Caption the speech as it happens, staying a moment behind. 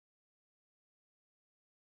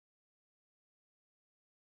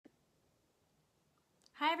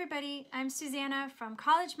Hi everybody, I'm Susanna from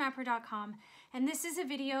CollegeMapper.com, and this is a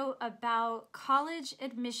video about college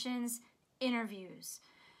admissions interviews.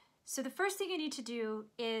 So the first thing you need to do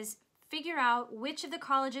is figure out which of the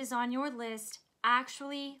colleges on your list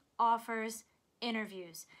actually offers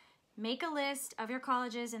interviews. Make a list of your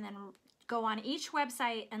colleges and then go on each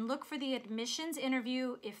website and look for the admissions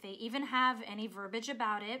interview if they even have any verbiage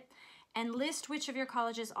about it, and list which of your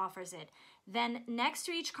colleges offers it. Then next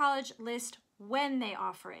to each college, list when they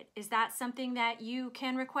offer it. Is that something that you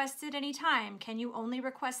can request at any time? Can you only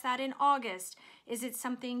request that in August? Is it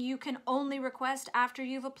something you can only request after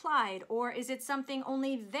you've applied? Or is it something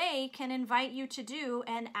only they can invite you to do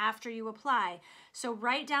and after you apply? So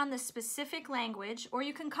write down the specific language, or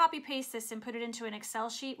you can copy paste this and put it into an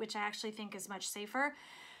Excel sheet, which I actually think is much safer.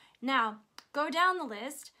 Now, go down the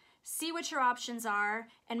list, see what your options are,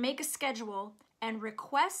 and make a schedule and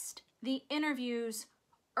request the interviews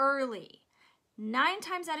early. 9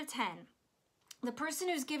 times out of 10, the person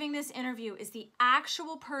who's giving this interview is the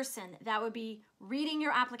actual person that would be reading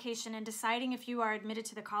your application and deciding if you are admitted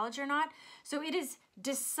to the college or not. So it is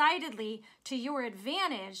decidedly to your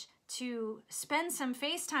advantage to spend some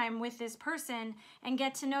face time with this person and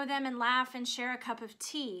get to know them and laugh and share a cup of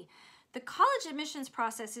tea. The college admissions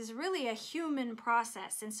process is really a human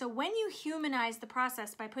process. And so when you humanize the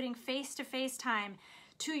process by putting face-to-face time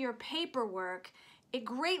to your paperwork, it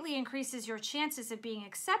greatly increases your chances of being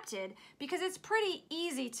accepted, because it's pretty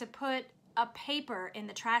easy to put a paper in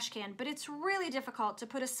the trash can, but it's really difficult to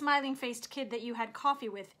put a smiling-faced kid that you had coffee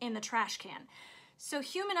with in the trash can. So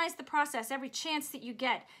humanize the process every chance that you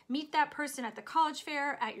get. Meet that person at the college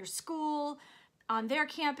fair, at your school, on their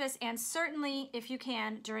campus, and certainly, if you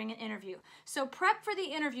can, during an interview. So prep for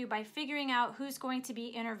the interview by figuring out who's going to be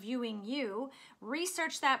interviewing you.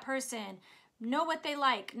 Research that person. Know what they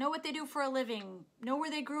like, know what they do for a living, know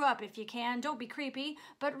where they grew up if you can. Don't be creepy,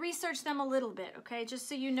 but research them a little bit, okay? Just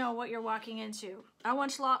so you know what you're walking into. I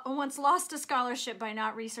once lost a scholarship by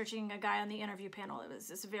not researching a guy on the interview panel.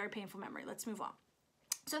 It's a very painful memory. Let's move on.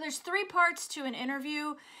 So there's 3 parts to an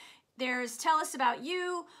interview. There's tell us about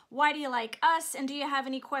you, why do you like us, and do you have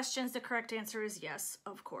any questions? The correct answer is yes,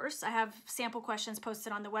 of course. I have sample questions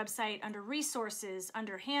posted on the website under resources,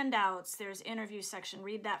 under handouts. There's interview section,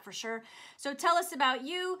 read that for sure. So tell us about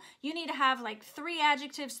you. You need to have like 3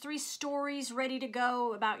 adjectives, 3 stories ready to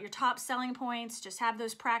go about your top selling points. Just have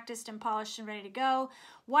those practiced and polished and ready to go.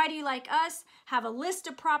 Why do you like us? Have a list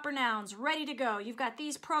of proper nouns ready to go. You've got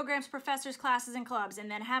these programs, professors, classes, and clubs, and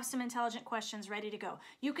then have some intelligent questions ready to go.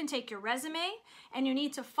 You can take your resume and you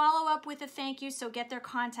need to follow up with a thank you, so get their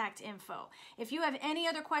contact info. If you have any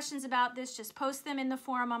other questions about this, just post them in the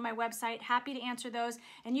forum on my website. Happy to answer those,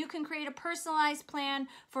 and you can create a personalized plan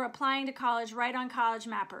for applying to college right on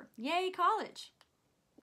CollegeMapper. Yay, college!